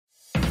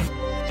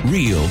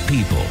Real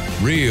people,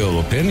 real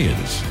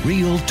opinions,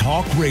 real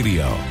talk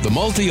radio. The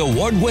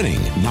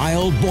multi-award-winning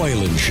Niall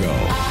Boylan Show.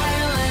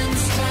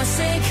 Ireland's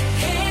classic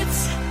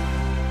hits.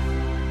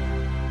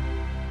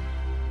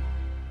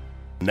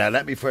 Now,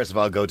 let me first of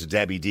all go to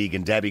Debbie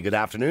Deegan. Debbie, good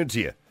afternoon to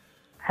you.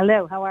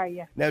 Hello, how are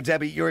you? Now,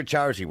 Debbie, you're a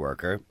charity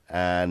worker,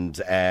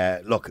 and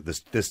look,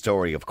 this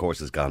story, of course,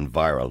 has gone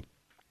viral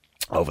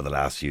over the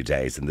last few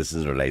days, and this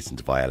is in relation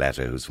to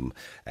Violetta, who's from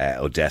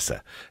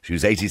Odessa. She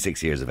was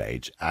 86 years of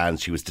age,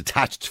 and she was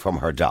detached from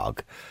her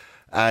dog.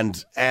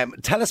 And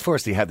tell us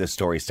firstly how this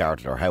story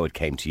started, or how it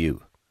came to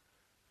you.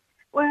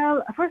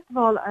 Well, first of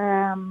all,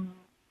 I'm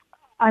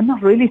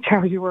not really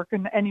charity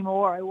working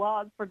anymore. I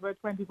was for about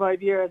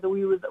 25 years.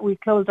 We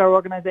closed our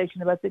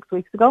organisation about 6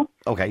 weeks ago.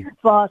 Okay.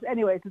 But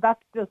anyway, so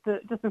that's just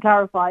to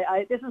clarify.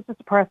 This is just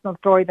a personal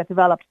story that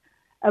developed.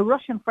 A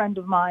Russian friend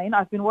of mine,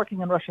 I've been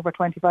working in Russia for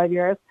 25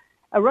 years.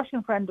 A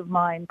Russian friend of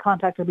mine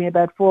contacted me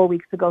about 4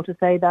 weeks ago to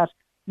say that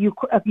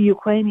a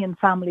Ukrainian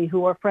family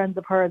who were friends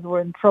of hers were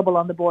in trouble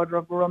on the border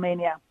of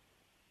Romania.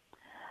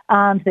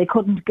 And they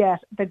couldn't get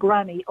the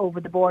granny over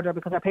the border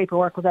because her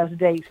paperwork was out of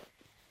date.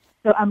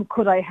 So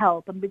could I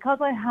help? And because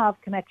I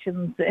have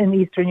connections in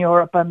Eastern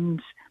Europe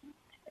and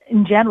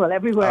in general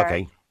everywhere,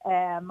 Okay.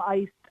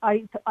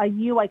 I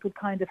knew I could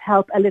kind of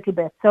help a little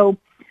bit. So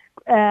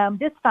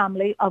this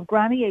family of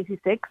Granny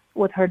 86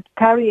 with her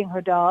carrying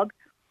her dog.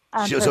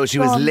 And So she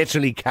was son,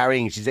 literally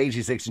carrying, she's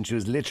 86 and she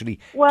was literally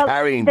Well,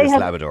 carrying they this had-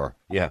 Labrador.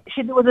 Yeah.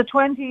 She was a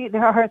 20.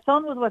 Her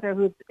son was with her,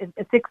 who's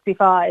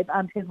 65,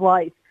 and his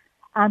wife,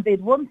 and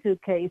they'd one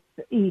suitcase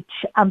each,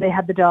 and they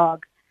had the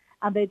dog,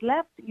 and they'd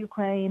left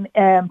Ukraine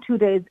 2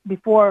 days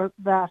before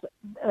that.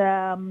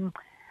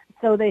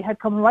 So they had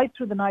come right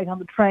through the night on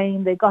the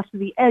train. They got to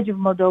the edge of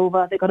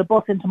Moldova. They got a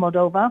bus into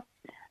Moldova.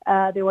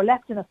 They were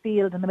left in a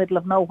field in the middle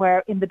of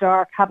nowhere in the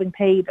dark, having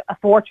paid a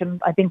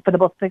fortune, I think, for the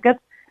bus ticket.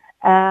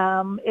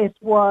 It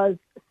was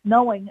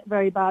snowing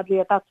very badly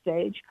at that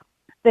stage.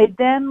 They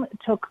then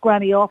took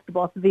Granny off the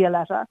bus,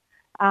 Violetta,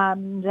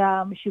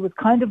 and she was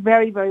kind of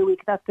very, very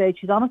weak at that stage.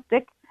 She's on a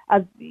stick,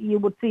 as you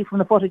would see from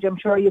the footage. I'm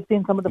sure you've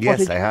seen some of the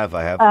footage. Yes, I have.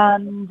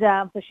 And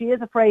so she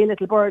is a frail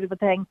little bird of a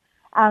thing.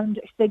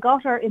 And they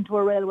got her into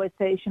a railway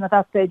station at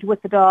that stage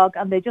with the dog,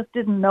 and they just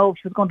didn't know if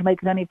she was going to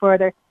make it any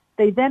further.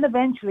 They then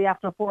eventually,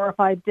 after 4 or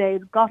 5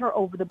 days, got her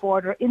over the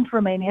border into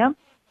Romania.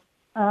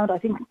 And I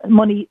think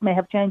money may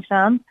have changed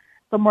hands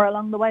somewhere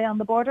along the way on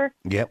the border.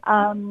 Yep.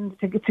 And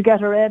to get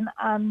her in.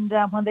 And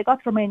when they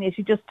got to Romania,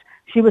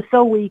 she was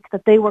so weak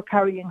that they were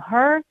carrying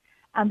her,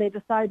 and they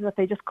decided that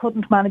they just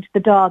couldn't manage the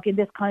dog in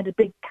this kind of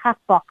big cat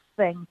box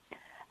thing.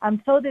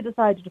 And so they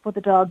decided to put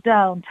the dog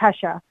down,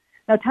 Tasha.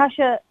 Now,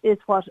 Tasha is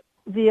what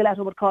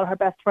Violetta would call her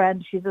best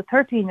friend. She's a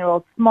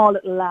 13-year-old small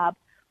little lab.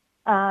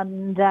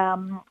 And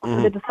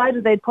they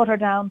decided they'd put her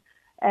down,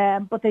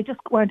 but they just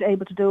weren't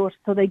able to do it.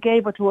 So they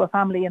gave her to a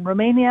family in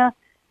Romania,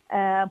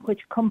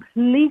 which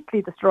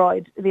completely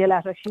destroyed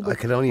Violetta. I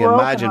can only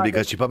imagine,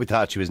 because she probably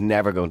thought she was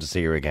never going to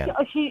see her again.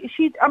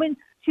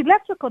 She'd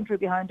left her country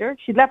behind her.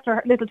 She'd left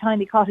her little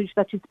tiny cottage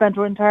that she'd spent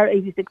her entire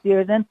 86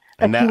 years in.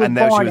 And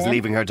now she was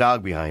leaving her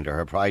dog behind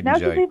her pride and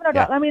joy. Now she's leaving her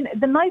dog. I mean,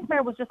 the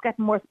nightmare was just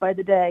getting worse by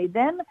the day.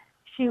 Then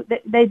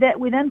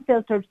we then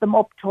filtered them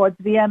up towards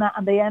Vienna,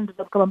 and they ended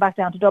up coming back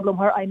down to Dublin,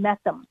 where I met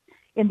them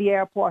in the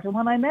airport. And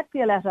when I met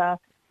Violetta,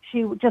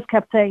 she just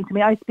kept saying to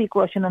me, I speak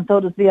Russian, and so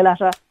does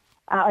Violetta.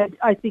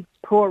 I speak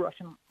poor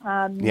Russian.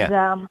 And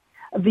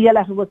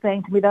Violetta was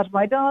saying to me that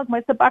my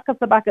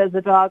Sabaka is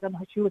a dog, and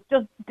she was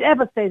just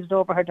devastated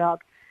over her dog.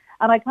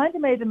 And I kind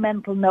of made a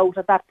mental note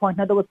at that point.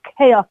 Now, there was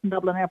chaos in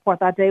Dublin Airport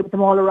that day with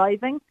them all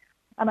arriving,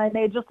 and I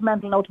made just a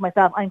mental note to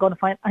myself, I'm going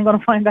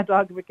to find that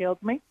dog if it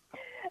kills me.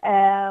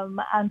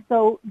 And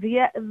so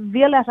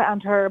Violetta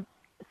and her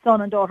son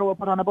and daughter were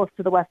put on a bus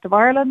to the west of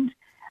Ireland.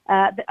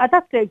 At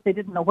that stage, they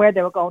didn't know where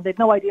they were going. They had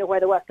no idea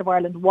where the west of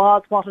Ireland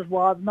was, what it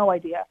was, no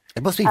idea.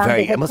 It must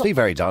be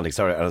very daunting.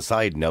 Sorry, on a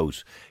side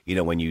note,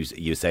 when you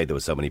say there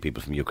were so many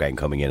people from Ukraine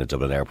coming in at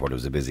Dublin Airport, it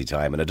was a busy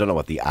time, and I don't know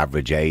what the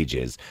average age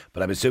is,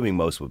 but I'm assuming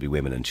most would be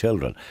women and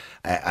children,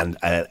 and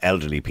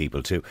elderly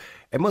people too.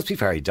 It must be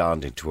very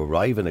daunting to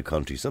arrive in a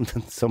country. Some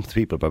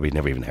people probably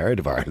never even heard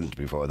of Ireland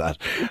before that.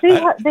 They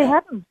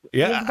hadn't.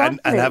 Yeah, exactly.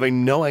 and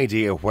having no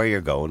idea where you're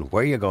going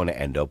to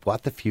end up,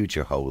 what the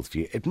future holds for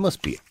you. It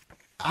must be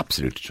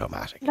absolutely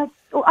traumatic.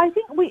 I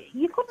think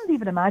you couldn't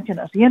even imagine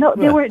it.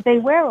 They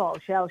were all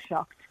shell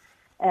shocked.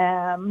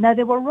 Now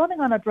they were running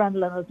on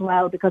adrenaline as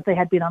well, because they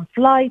had been on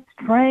flights,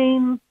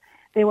 trains.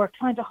 They were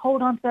trying to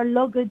hold on to their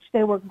luggage.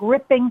 They were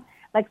gripping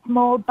like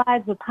small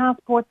bags with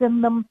passports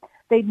in them.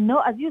 They'd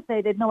no idea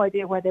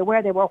where they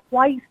were. They were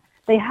white.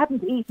 They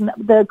hadn't eaten.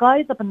 The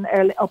guys up in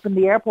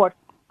the airport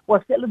were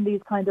filling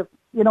these kind of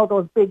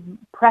those big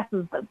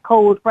presses,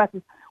 cold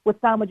presses,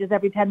 with sandwiches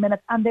every 10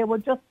 minutes, and they were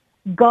just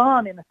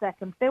gone in a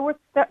second. Because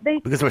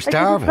they were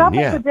starving,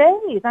 for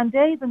days and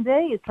days and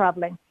days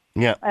travelling.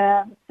 Yeah.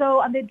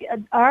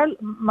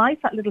 My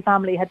little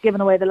family had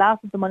given away the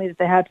last of the money that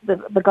they had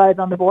to the guys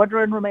on the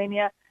border in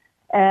Romania.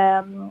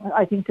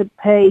 I think to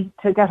pay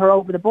to get her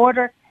over the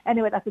border.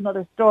 anyway, that's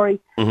another story.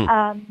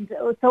 And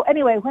so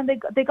anyway, when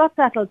they got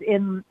settled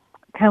in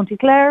County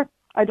Clare,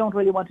 I don't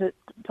really want to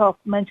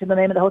mention the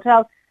name of the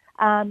hotel,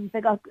 and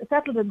they got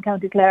settled in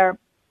County Clare,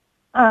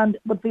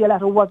 but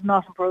Violetta was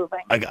not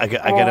improving.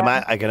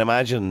 I can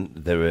imagine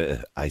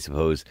there. I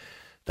suppose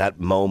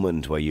that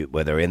moment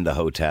where they're in the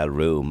hotel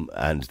room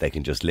and they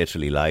can just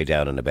literally lie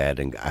down in a bed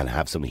and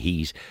have some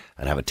heat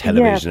and have a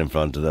television in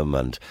front of them,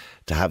 and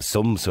to have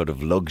some sort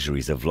of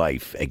luxuries of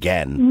life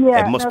again.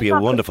 Yeah, it must be a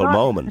wonderful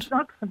moment.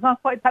 It's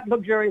not quite that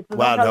luxurious.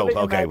 Well, no,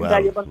 okay,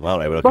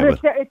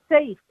 it's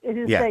safe. It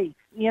is safe,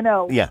 you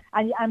know. Yeah.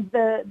 And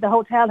the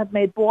hotel had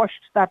made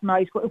borscht that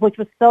night, which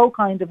was so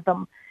kind of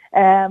them.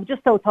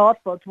 Just so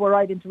thoughtful to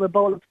arrive into a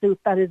bowl of soup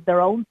that is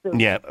their own soup.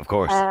 Yeah, of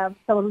course.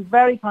 So it was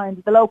very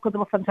kind. The locals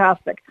were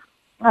fantastic.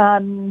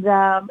 And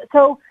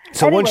so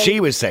anyway, once she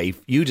was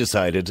safe, you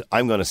decided,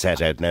 I'm going to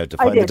set out now to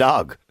find the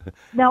dog.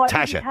 No, I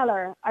Tasha. didn't tell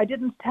her. I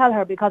didn't tell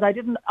her because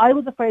I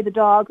was afraid the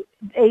dog,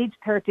 age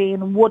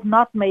 13, would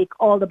not make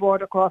all the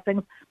border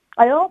crossings.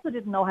 I also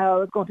didn't know how I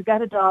was going to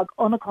get a dog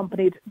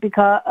unaccompanied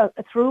because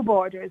through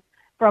borders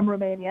from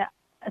Romania.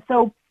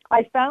 So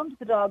I found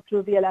the dog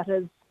through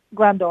Violetta's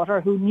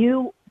granddaughter,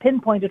 who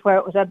pinpointed where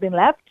it had been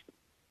left,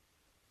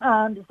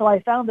 and so I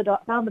found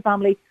the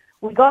family.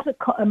 We got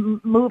a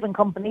moving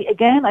company.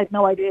 Again, I had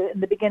no idea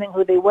in the beginning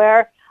who they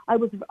were. I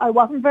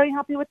wasn't very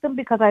happy with them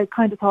because I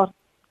kind of thought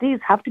these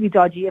have to be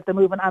dodgy if they're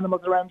moving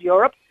animals around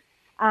Europe.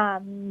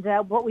 And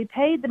what we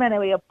paid them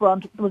anyway up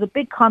front, there was a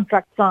big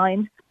contract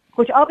signed,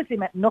 which obviously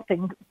meant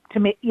nothing to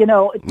me. You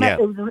know, it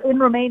was in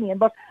Romanian,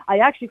 but I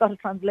actually got it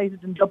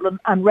translated in Dublin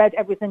and read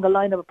every single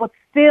line of it. But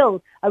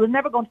still, I was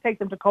never going to take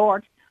them to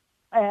court.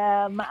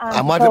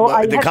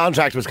 The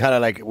contract was kind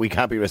of like, we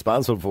can't be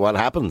responsible for what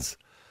happens.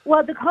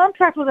 Well, the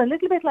contract was a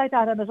little bit like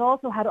that, and it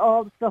also had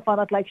all the stuff on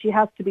it, like she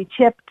has to be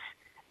chipped,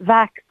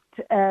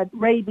 vaxxed,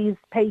 rabies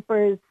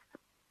papers.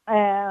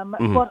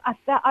 But at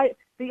that,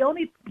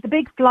 the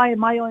big fly in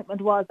my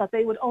ointment was that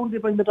they would only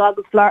bring the dog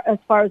as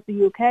far as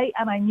the UK,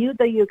 and I knew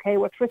the UK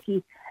were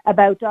tricky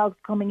about dogs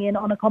coming in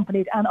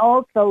unaccompanied, and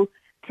also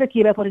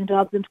tricky about putting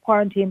dogs into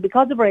quarantine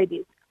because of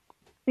rabies.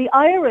 The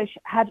Irish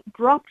had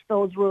dropped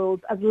those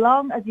rules as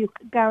long as you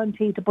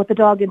guaranteed to put the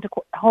dog into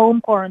home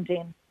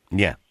quarantine.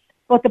 Yeah.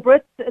 But the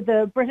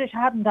British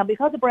hadn't, and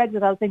because of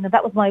Brexit, I was thinking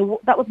that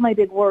was my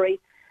big worry.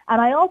 And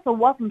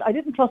I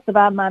didn't trust the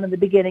van man in the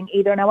beginning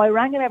either. Now, I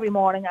rang him every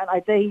morning,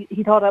 and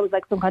he thought I was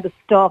like some kind of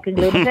stalking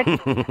lunatic.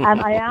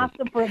 And I asked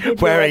him for a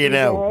video. Where are you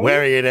now?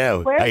 Are you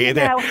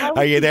there?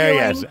 Are you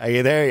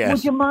there yet?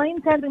 Would you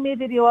mind sending me a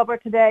video of her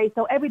today?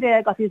 So every day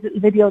I got these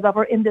videos of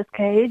her in this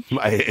cage.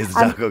 Is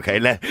the dog okay?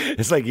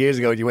 It's like years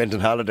ago when you went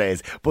on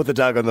holidays. Put the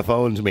dog on the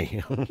phone to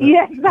me.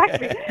 Yeah,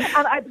 exactly.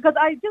 And because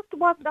I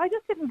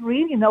just didn't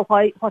really know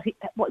why was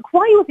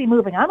he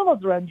moving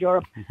animals around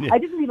Europe? Yeah. I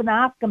didn't even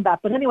ask him that.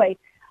 But anyway,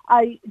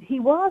 he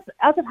was,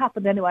 as it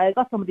happened anyway, I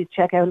got somebody to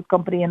check out his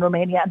company in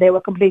Romania, and they were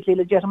completely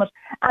legitimate.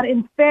 And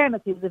in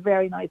fairness, he was a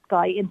very nice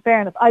guy. In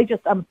fairness,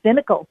 I'm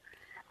cynical.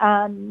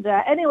 And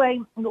anyway,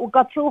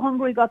 got through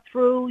Hungary, got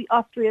through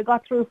Austria,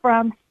 got through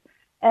France,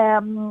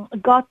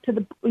 got to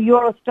the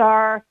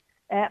Eurostar,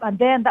 and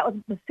then that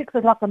was 6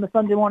 o'clock on the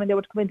Sunday morning. They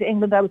were to come into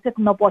England. I was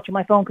sitting up watching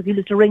my phone because he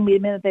was to ring me the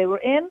minute they were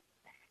in.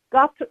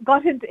 Got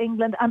into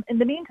England, and in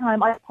the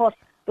meantime, I put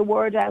the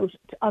word out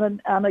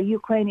on a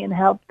Ukrainian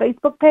help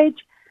Facebook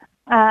page.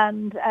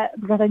 And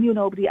because I knew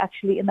nobody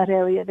actually in that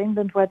area of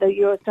England where the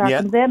Eurostar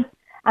comes in.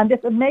 And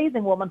this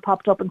amazing woman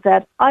popped up and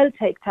said, I'll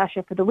take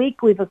Tasha for the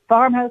week. We have a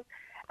farmhouse.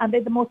 And they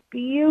had the most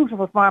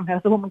beautiful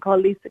farmhouse, a woman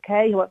called Lisa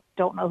Kay, who I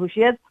don't know who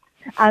she is.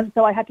 And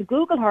so I had to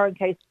Google her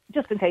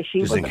just in case she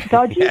was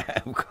dodgy.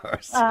 Yeah, of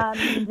course.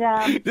 And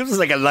this was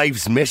like a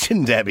life's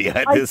mission, Debbie,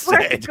 at this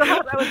stage.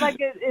 God, I was like,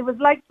 it was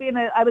like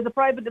I was a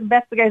private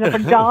investigator for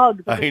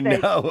dogs. I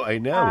know.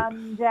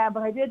 And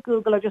but I did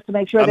Google her just to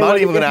make sure. I'm not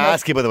even going to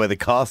ask you, by the way, the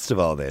cost of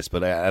all this,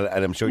 but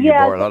I'm sure you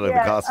bore a lot of the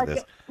cost of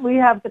this. We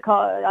have the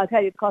cost. I'll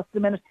tell you the cost in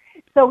a minute.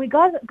 So we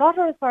got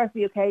her as far as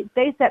the UK.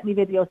 They sent me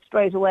videos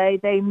straight away.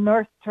 They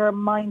nursed her,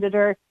 minded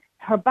her.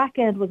 Her back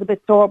end was a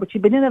bit sore, but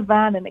she'd been in a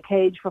van in a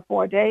cage for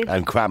 4 days.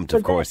 And cramped,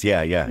 of course,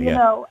 yeah. You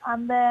know,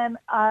 and then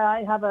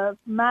I have a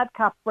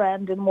madcap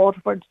friend in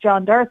Waterford,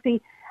 John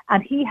Darcy,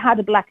 and he had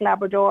a black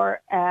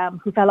Labrador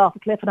who fell off a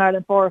cliff in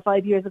Ireland 4 or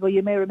 5 years ago.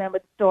 You may remember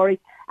the story.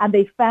 And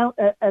they found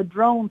a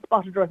drone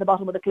spotted her at the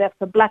bottom of the cliff,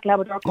 a black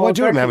Labrador. Oh, I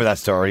do remember that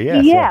story,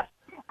 yes. Yeah.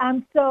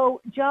 And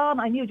so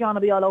I knew John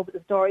would be all over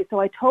the story,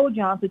 so I told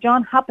John. So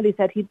John happily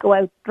said he'd go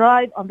out,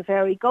 drive on the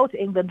ferry, go to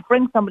England,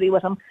 bring somebody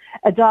with him,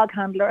 a dog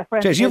handler, a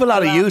friend. Jeez, you have a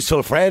lot of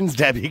useful friends,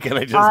 Debbie, can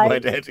I just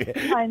point out?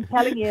 I'm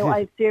telling you, I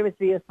have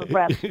seriously useful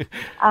friends.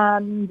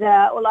 And,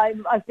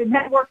 I've been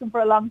networking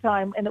for a long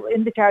time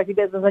in the charity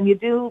business, and you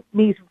do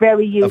meet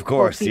very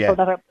useful people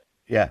that are...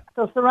 Yeah.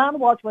 So Saran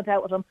Walsh went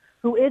out with him,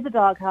 who is a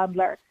dog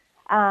handler,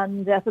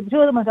 and so the two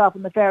of them went off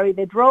on the ferry.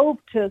 They drove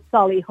to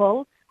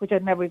Solihull, which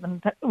I'd never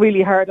even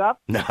really heard of.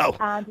 No.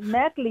 And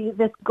met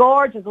this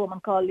gorgeous woman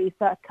called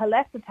Lisa,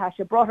 collected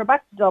Tasha, brought her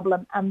back to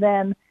Dublin, and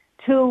then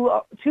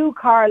two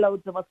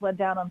carloads of us went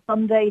down on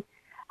Sunday.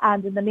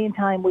 And in the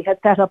meantime, we had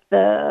set up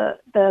the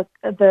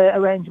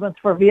arrangements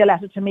for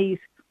Violetta to meet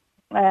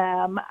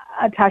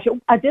Tasha.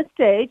 At this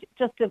stage,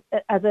 just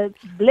as a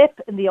blip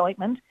in the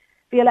ointment,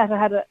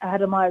 Violetta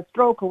had a mild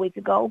stroke a week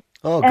ago.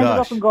 Oh, Ended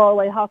gosh. up in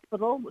Galway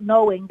Hospital,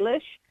 no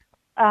English.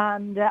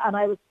 And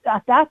I was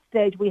at that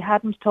stage, we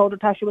hadn't told her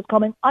Tasha was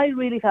coming. I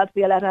really felt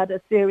Violetta had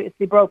a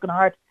seriously broken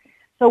heart.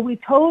 So we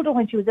told her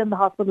when she was in the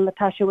hospital that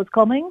Tasha was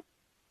coming.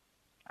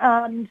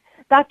 And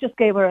that just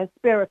gave her a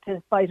spirit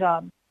to fight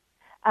on.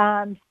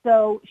 And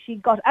so she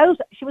got out.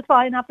 She was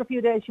fine. After a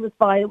few days, she was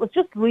fine. It was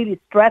just really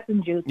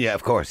stress-induced. Yeah,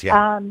 of course,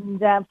 yeah. And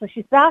so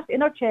she sat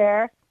in her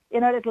chair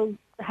in her little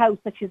house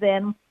that she's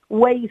in,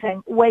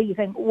 waiting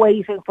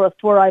for us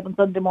to arrive on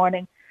Sunday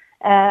morning.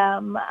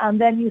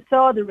 And then you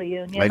saw the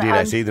reunion. I did.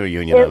 I see the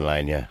reunion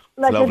online, yeah.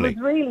 It's lovely. It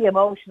was really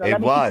emotional. It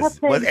was.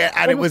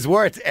 And it was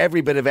worth every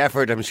bit of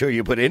effort I'm sure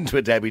you put into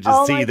it, Debbie,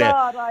 to see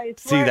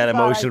that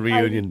emotional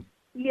reunion.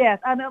 Yes,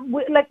 and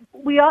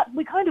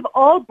we kind of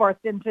all burst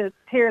into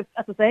tears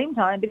at the same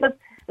time because,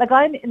 like,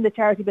 I'm in the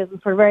charity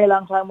business for a very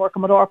long time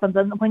working with orphans,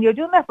 and when you're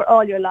doing that for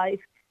all your life,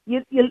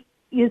 you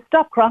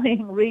stop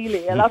crying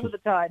really a lot of the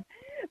time.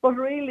 But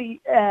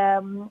really,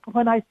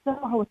 when I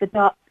saw her with the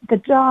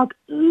dog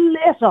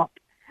lit up.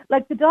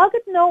 Like, the dog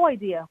had no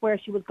idea where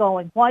she was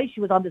going, why she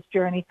was on this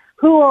journey,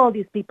 who all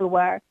these people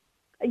were,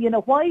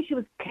 why she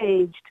was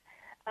caged.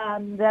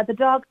 And the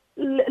dog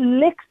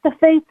licked the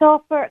face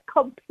off her,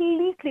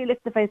 completely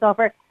licked the face off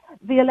her.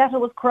 Violetta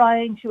was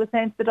crying. She was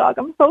saying to the dog,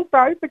 "I'm so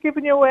sorry for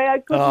giving you away. I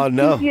couldn't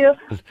keep you."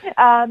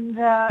 And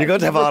you're going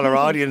to have all our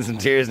audience in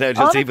tears now,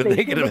 just honestly, even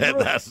thinking about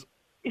that.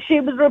 She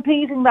was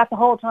repeating that the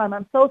whole time.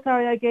 "I'm so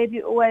sorry I gave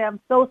you away. I'm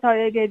so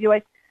sorry I gave you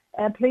away.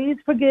 Please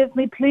forgive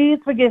me. Please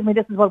forgive me."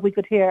 This is what we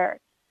could hear.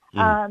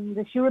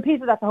 And she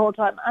repeated that the whole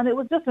time. And it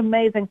was just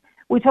amazing.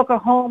 We took her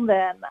home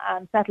then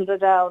and settled her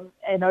down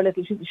in her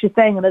little, she's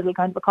staying in a little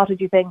kind of a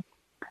cottagey thing.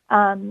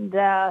 And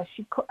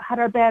she had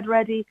her bed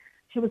ready.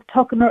 She was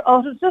tucking her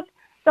out. It was just,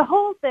 the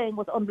whole thing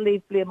was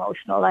unbelievably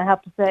emotional, I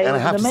have to say. And I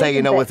have to say,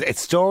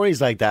 it's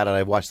stories like that, and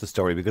I watched the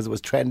story because it was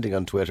trending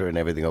on Twitter and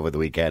everything over the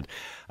weekend,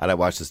 and I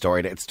watched the story,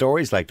 and it's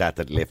stories like that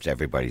that lift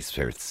everybody's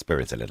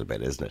spirits a little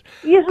bit, isn't it?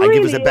 Yes, and really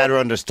give us a better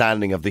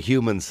understanding of the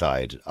human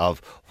side of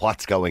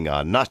what's going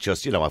on. Not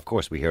just, of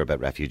course we hear about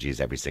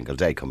refugees every single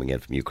day coming in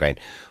from Ukraine,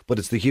 but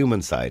it's the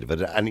human side of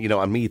it. And,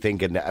 and me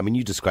thinking,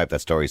 you described that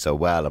story so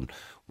well, and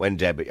when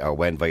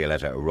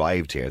Violetta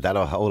arrived here, that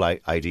whole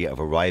idea of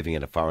arriving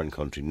in a foreign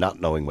country,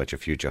 not knowing what your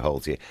future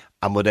holds you,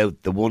 and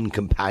without the one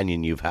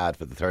companion you've had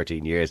for the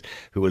 13 years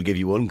who will give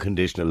you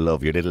unconditional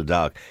love, your little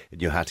dog,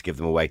 and you had to give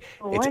them away.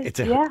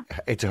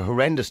 It's a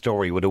horrendous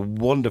story with a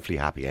wonderfully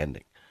happy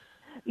ending.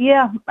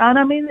 Yeah, and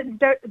I mean,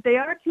 they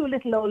are two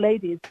little old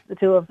ladies, the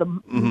two of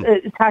them,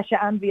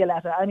 Tasha and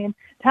Violetta. I mean,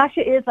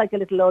 Tasha is like a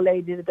little old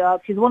lady, the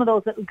dog. She's one of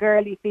those little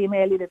girly,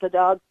 female-y little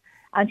dogs,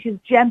 and she's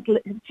gentle.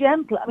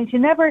 I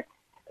mean,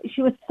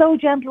 she was so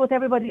gentle with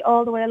everybody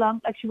all the way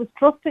along. Like, she was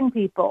trusting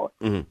people.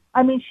 Mm-hmm.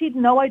 I mean, she'd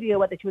no idea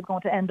whether she was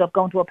going to end up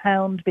going to a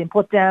pound, being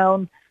put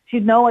down.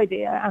 She'd no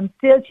idea. And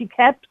still she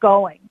kept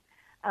going.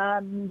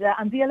 And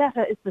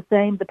Violetta is the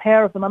same, the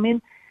pair of them. I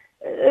mean,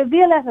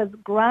 Violetta's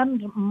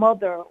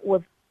grandmother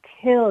was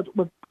killed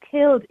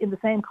in the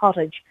same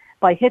cottage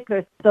by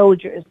Hitler's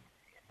soldiers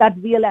that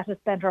Violetta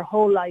spent her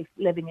whole life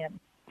living in.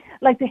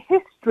 Like, the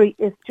history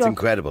is just... It's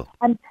incredible.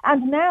 And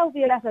now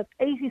Violetta,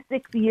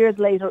 86 years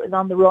later, is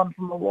on the run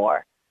from a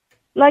war.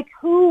 Like,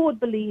 who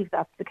would believe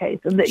that's the case?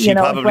 And she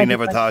probably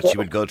never thought she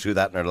would go through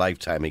that in her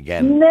lifetime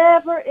again.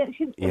 Never.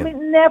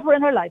 Never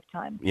in her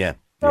lifetime. Yeah.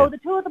 So the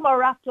two of them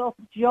are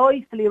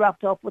joyfully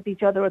wrapped up with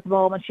each other at the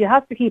moment. She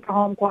has to keep her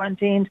home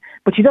quarantined,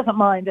 but she doesn't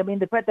mind. I mean,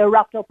 they're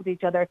wrapped up with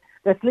each other.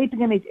 They're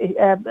sleeping in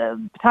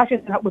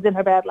Tasha was in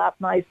her bed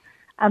last night.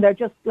 And they're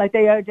just, like,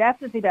 they are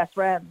definitely best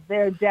friends.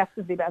 They're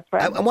definitely best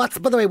friends. And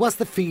by the way, what's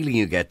the feeling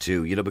you get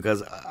too?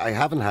 Because I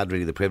haven't had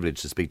really the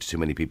privilege to speak to too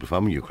many people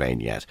from Ukraine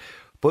yet.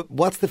 But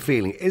what's the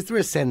feeling? Is there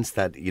a sense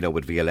that,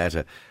 with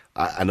Violetta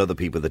and other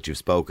people that you've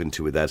spoken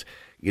to, that,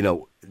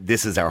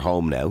 this is our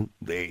home now,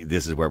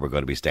 this is where we're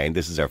going to be staying,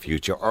 this is our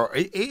future? Or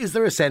is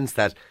there a sense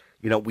that,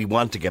 we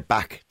want to get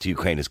back to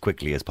Ukraine as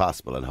quickly as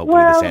possible, and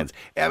hopefully the sense...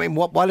 I mean,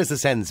 what is the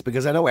sense?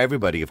 Because I know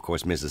everybody, of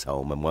course, misses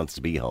home and wants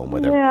to be home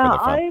where they're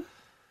from.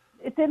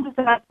 It's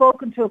interesting. I've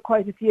spoken to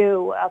quite a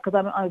few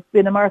because I've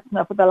been immersed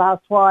now for the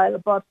last while.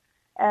 But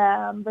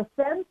the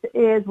sense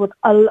is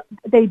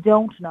they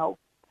don't know.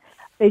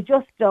 They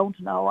just don't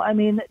know. I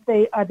mean,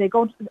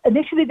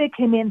 initially they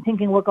came in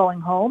thinking we're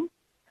going home.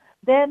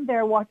 Then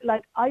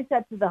like I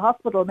said to the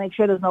hospital, make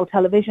sure there's no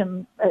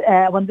television.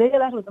 When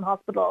Violetta was in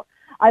hospital,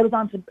 I was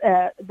on to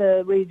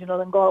the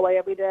regional in Galway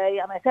every day,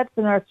 and I said to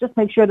the nurse, just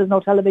make sure there's no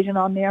television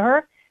on near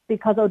her,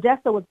 because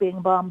Odessa was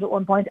being bombed at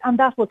one point, and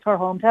that was her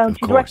hometown.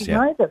 She'd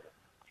recognise it.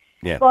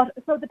 Yeah. But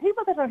so the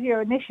people that are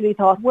here initially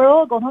thought, we're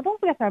all going, don't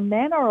forget their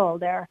men are all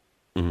there.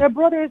 Mm-hmm. Their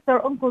brothers,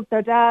 their uncles,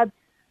 their dads,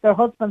 their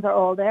husbands are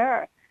all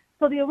there.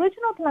 So the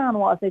original plan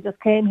was they just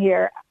came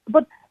here.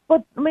 But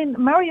But, I mean,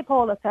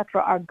 Mariupol,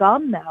 etc., are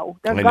gone now.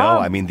 They're I gone.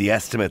 know. I mean, the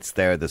estimates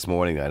there this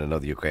morning, I know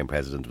the Ukraine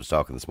president was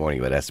talking this morning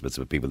about estimates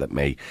of people that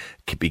may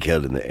be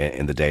killed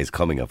in the days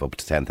coming of up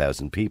to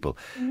 10,000 people.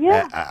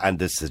 Yeah. And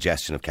the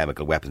suggestion of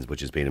chemical weapons,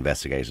 which is being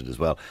investigated as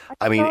well.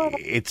 I mean,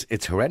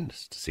 it's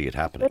horrendous to see it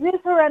happening. It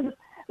is horrendous.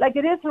 Like,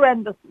 it is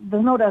horrendous.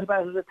 There's no doubt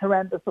about it. It's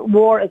horrendous.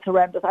 War is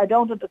horrendous. I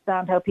don't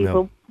understand how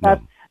people...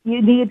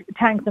 You need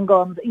tanks and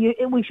guns.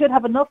 We should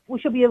have enough... We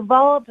should be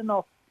evolved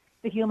enough,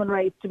 the human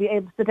race, to be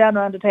able to sit down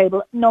around a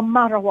table no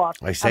matter what.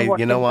 I say,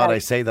 you know what, I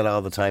say that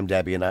all the time,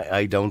 Debbie, and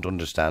I don't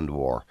understand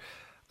war.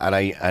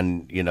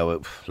 And you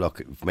know,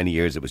 look, for many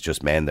years it was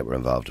just men that were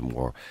involved in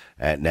war.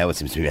 Now it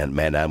seems to be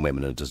men and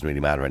women, and it doesn't really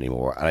matter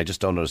anymore. And I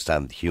just don't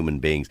understand human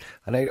beings.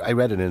 And I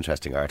read an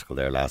interesting article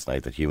there last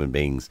night that human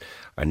beings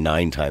are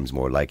 9 times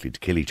more likely to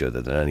kill each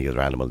other than any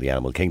other animal in the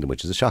animal kingdom,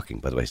 which is a shocking,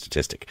 by the way,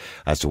 statistic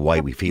as to why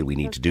we feel we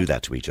need to do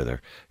that to each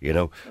other. You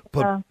know,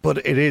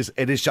 but it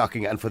is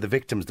shocking. And for the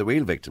victims, the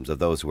real victims of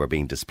those who are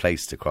being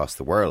displaced across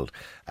the world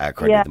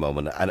currently at the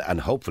moment,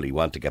 and hopefully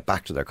want to get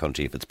back to their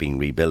country if it's being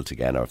rebuilt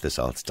again, or if this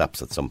all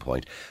stops at some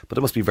point. But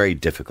it must be very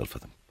difficult for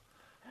them.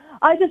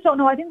 I just don't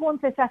know. I think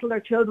once they settle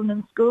their children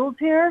in schools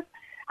here,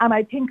 and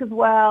I think as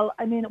well,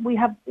 I mean, we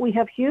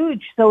have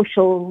huge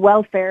social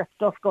welfare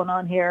stuff going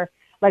on here,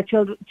 like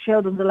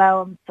children's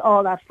allowance,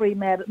 all that free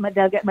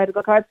they'll get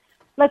medical cards.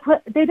 Like,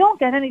 they don't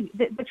get any.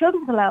 The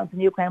children's allowance in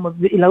Ukraine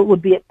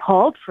would be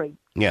paltry.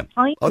 Yeah.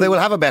 They will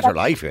have a better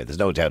life here. There's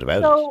no doubt about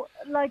it. So,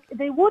 like,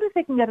 they would if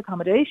they can get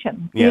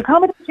accommodation. Yeah. The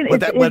accommodation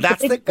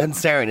that's the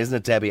concern, isn't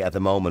it, Debbie, at the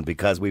moment?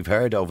 Because we've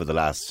heard over the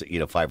last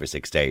 5 or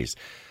 6 days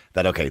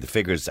that, okay, the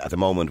figures at the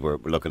moment, we're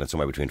looking at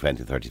somewhere between 20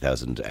 and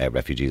 30,000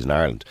 refugees in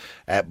Ireland.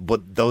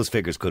 But those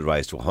figures could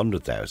rise to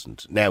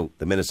 100,000. Now,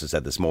 the Minister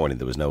said this morning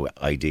there was no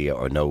idea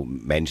or no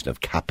mention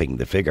of capping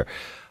the figure.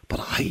 But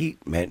I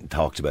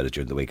talked about it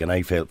during the week, and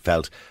I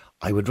felt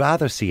I would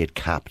rather see it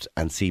capped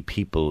and see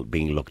people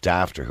being looked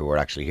after who are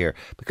actually here.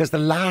 Because the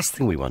last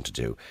thing we want to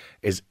do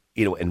is,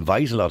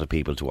 invite a lot of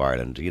people to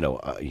Ireland,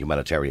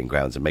 humanitarian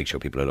grounds, and make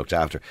sure people are looked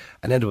after,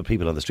 and end up with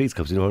people on the streets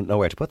because we don't know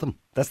where to put them.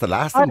 That's the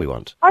last thing we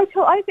want. I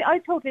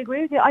totally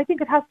agree with you. I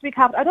think it has to be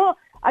capped.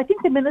 I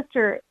think the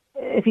Minister,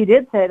 if he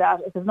did say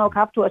that, if there's no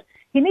cap to it,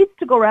 he needs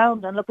to go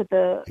around and look at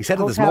the... He said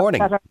it this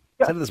morning. I think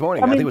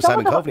it was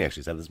Simon Coveney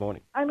actually said it this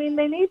morning. I mean,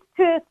 they need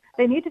to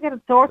get it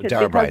sorted.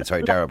 Dara Bryan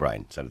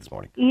said it this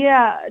morning.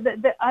 Yeah,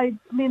 I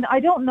mean, I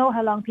don't know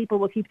how long people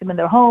will keep them in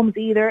their homes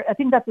either. I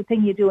think that's the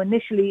thing you do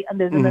initially, and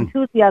there's an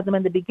enthusiasm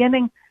in the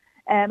beginning.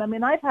 I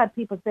mean, I've had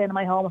people staying in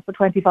my home for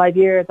 25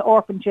 years,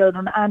 orphan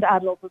children and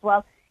adults as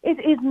well.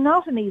 It is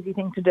not an easy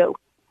thing to do.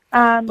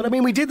 But I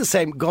mean, we did the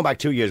same, going back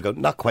 2 years ago,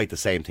 not quite the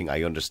same thing,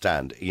 I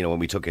understand. When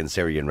we took in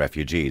Syrian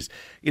refugees,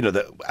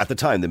 at the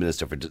time the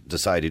Minister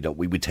decided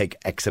we would take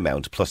X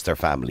amount plus their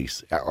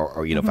families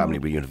or family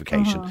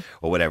reunification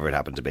or whatever it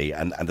happened to be.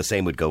 And the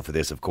same would go for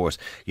this, of course.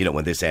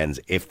 When this ends,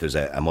 if there's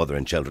a mother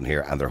and children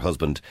here and their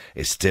husband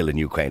is still in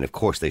Ukraine, of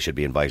course they should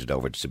be invited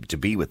over to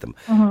be with them.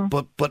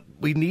 But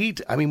we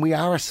need, I mean, we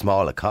are a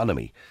small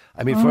economy.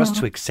 I mean, for us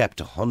to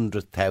accept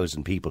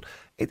 100,000 people,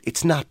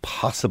 it's not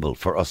possible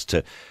for us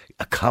to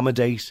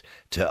accommodate,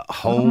 to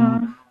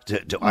home,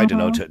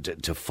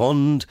 to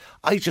fund.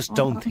 I just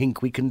don't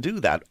think we can do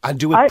that and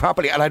do it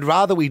properly. And I'd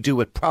rather we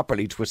do it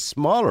properly to a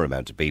smaller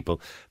amount of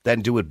people than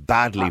do it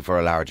badly for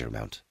a larger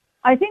amount.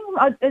 I think,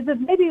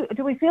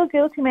 do we feel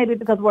guilty maybe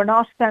because we're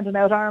not sending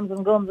out arms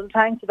and guns and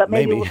tanks, so that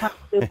maybe we'll have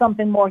to do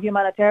something more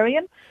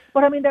humanitarian?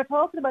 But I mean, they're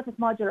talking about this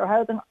modular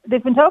housing.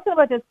 They've been talking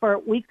about this for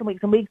weeks and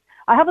weeks and weeks.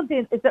 I haven't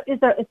seen, is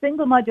there a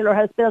single modular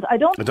house built? I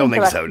don't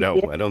think so,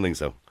 no. I don't think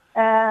so.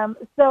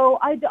 So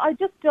I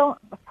just don't,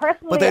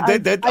 personally...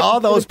 But all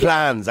those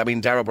plans, I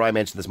mean, Dara Bryan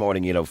mentioned this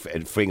morning,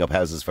 freeing up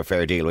houses for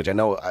fair deal, which I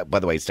know, by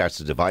the way, it starts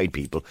to divide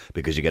people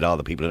because you get all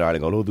the people in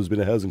Ireland going, oh, there's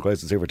been a housing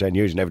crisis here for 10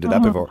 years, you never did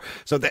that before.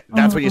 So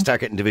that's when you start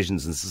getting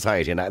divisions in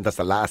society, and that's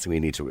the last thing we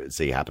need to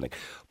see happening.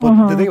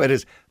 But the thing about it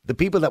is, the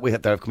people that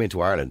have come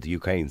into Ireland, the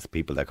Ukraine's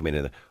people that come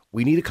in,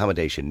 we need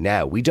accommodation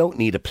now. We don't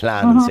need a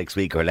plan in 6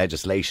 weeks or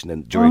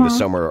legislation during the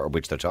summer, or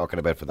which they're talking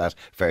about for that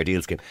fair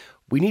deal scheme.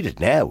 We need it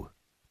now.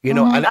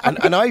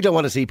 And I don't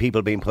want to see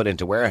people being put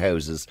into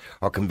warehouses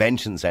or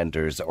convention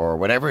centres or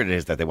whatever it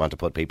is that they want to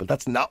put people.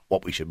 That's not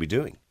what we should be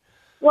doing.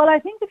 Well, I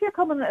think if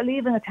you're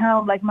leaving a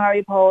town like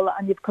Mariupol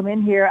and you've come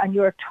in here and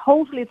you're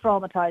totally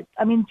traumatised,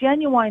 I mean,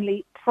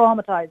 genuinely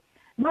traumatised,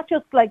 not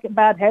just like a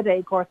bad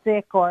headache or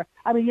sick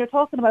you're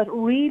talking about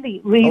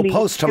really, really...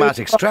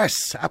 post-traumatic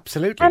stress,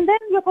 absolutely. And then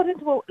you're put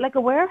into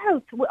a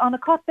warehouse on a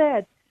cot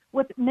bed,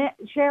 with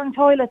sharing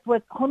toilets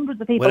with hundreds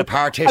of people. With a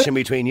partition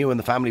between you and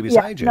the family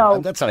beside you. No,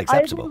 and that's not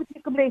acceptable. I agree with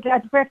you completely.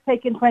 I'd prefer to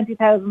take in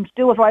 20,000,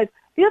 do it right.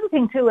 The other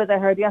thing too, as I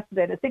heard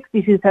yesterday, the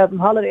 62,000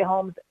 holiday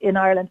homes in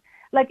Ireland,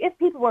 like if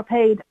people were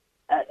paid,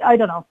 I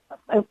don't know,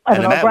 a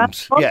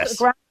grand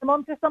a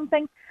month or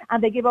something,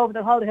 and they give over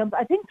their holiday homes,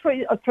 I think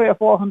 300 or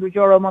 400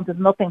 euro a month is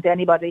nothing to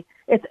anybody.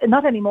 It's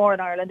not anymore in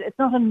Ireland. It's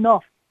not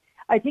enough.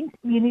 I think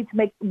you need to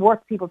make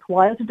worth people's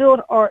while to do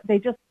it, or they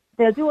just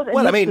They'll do it.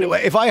 Well, I mean,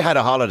 initially. if I had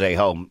a holiday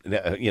home,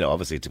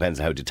 obviously it depends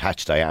on how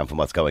detached I am from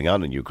what's going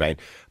on in Ukraine.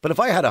 But if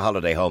I had a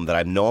holiday home that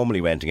I'm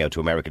normally renting out to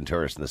American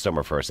tourists in the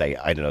summer for, say,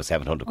 I don't know,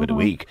 700 quid a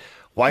week,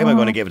 why am I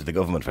going to give it to the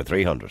government for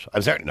 300?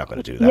 I'm certainly not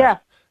going to do that. Yeah,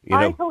 You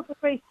know? I totally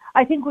agree.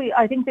 I think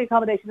the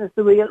accommodation is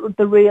the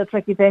real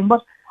tricky thing,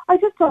 but I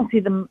just don't see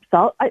them.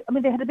 I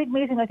mean, they had a big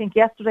meeting, I think,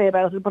 yesterday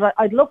about it, but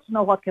I'd love to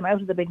know what came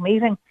out of the big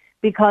meeting,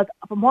 because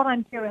from what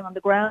I'm hearing on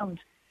the ground,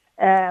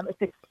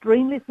 it's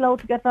extremely slow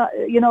to get that.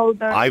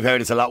 I've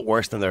heard it's a lot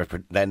worse than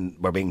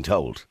we're being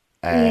told.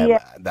 I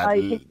That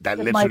think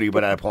literally might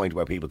went at a point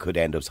where people could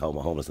end up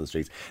homeless in the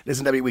streets.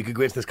 Listen, Debbie, we could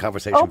go into this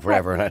conversation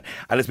forever, and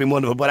it's been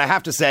wonderful. But I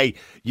have to say,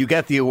 you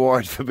get the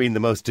award for being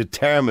the most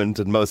determined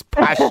and most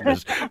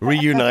passionate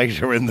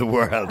reuniter in the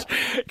world.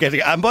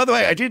 And by the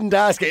way, I didn't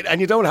ask it,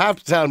 and you don't have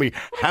to tell me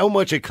how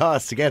much it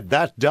costs to get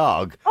that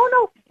dog. Oh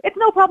no, it's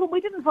no problem.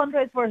 We didn't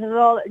fundraise for it at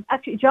all.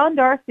 Actually, John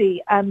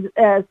Darcy and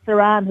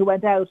Saran, who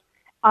went out,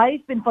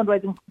 I've been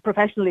fundraising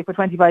professionally for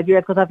 25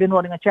 years because I've been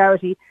running a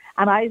charity,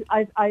 and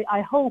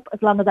I hope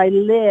as long as I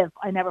live,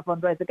 I never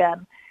fundraise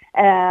again.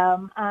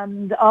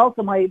 And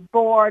also my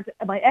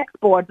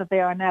ex-board that they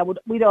are now,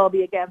 we'd all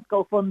be against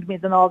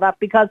GoFundMes and all that,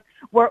 because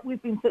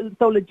we've been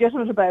so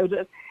legitimate about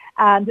it.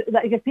 And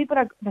because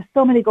there's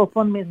so many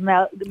GoFundMes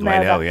now.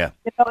 I know, yeah.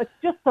 It's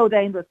just so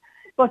dangerous.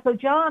 But so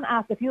John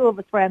asked a few of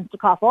his friends to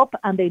cough up,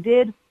 and they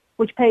did,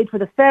 which paid for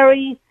the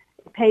ferry.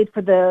 It paid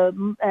for the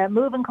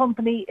moving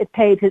company. It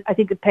paid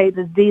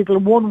his diesel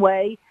one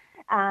way,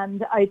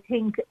 and I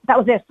think that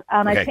was it.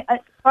 And Okay. as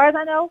far as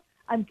I know,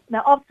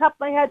 now off the top of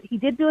my head, he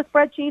did do a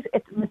spreadsheet.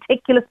 It's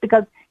meticulous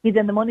because he's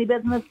in the money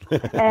business.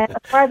 As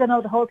far as I know,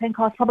 the whole thing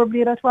cost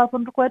probably about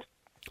 1,200 quid.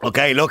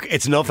 Okay, look,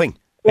 it's nothing.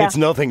 Yeah. It's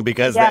nothing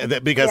because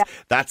Yeah.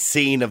 that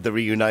scene of the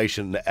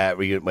reunition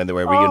when they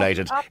were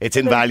reunited, it's absolutely.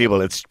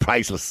 invaluable. It's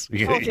priceless.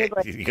 You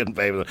couldn't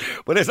pay for it.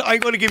 But listen, I'm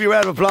going to give you a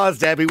round of applause,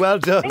 Debbie. Well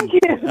done. Thank you.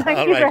 Thank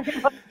All you right.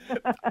 very much.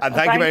 And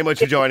thank you very much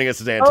for joining us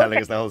today and telling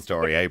us the whole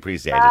story. I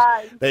appreciate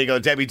Bye. it. There you go,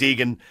 Debbie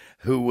Deegan,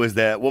 who was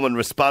the woman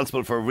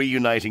responsible for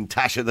reuniting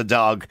Tasha the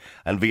dog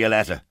and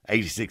Violetta,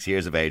 86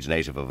 years of age,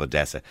 native of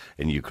Odessa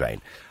in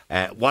Ukraine.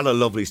 What a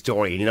lovely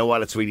story. And you know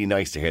what? It's really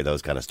nice to hear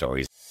those kind of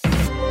stories.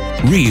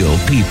 Real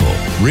people,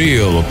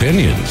 real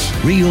opinions,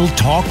 real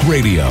talk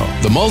radio.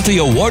 The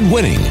multi-award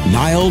winning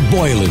Niall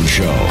Boylan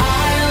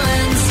Show.